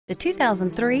The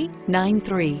 2003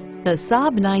 9.3. The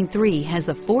Saab 9.3 has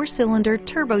a 4-cylinder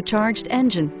turbocharged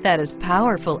engine that is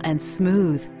powerful and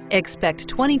smooth. Expect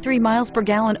 23 miles per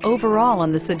gallon overall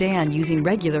on the sedan using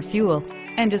regular fuel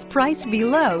and is priced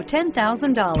below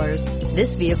 $10,000.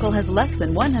 This vehicle has less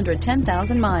than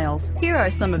 110,000 miles. Here are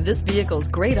some of this vehicle's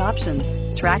great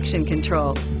options: traction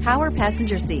control, power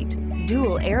passenger seat,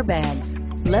 dual airbags,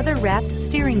 leather-wrapped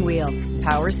steering wheel,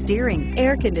 power steering,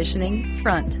 air conditioning,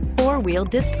 front, 4-wheel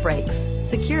disc brakes,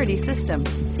 security system,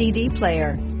 CD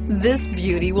player. This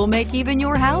beauty will make even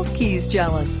your house keys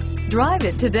jealous. Drive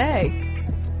it today.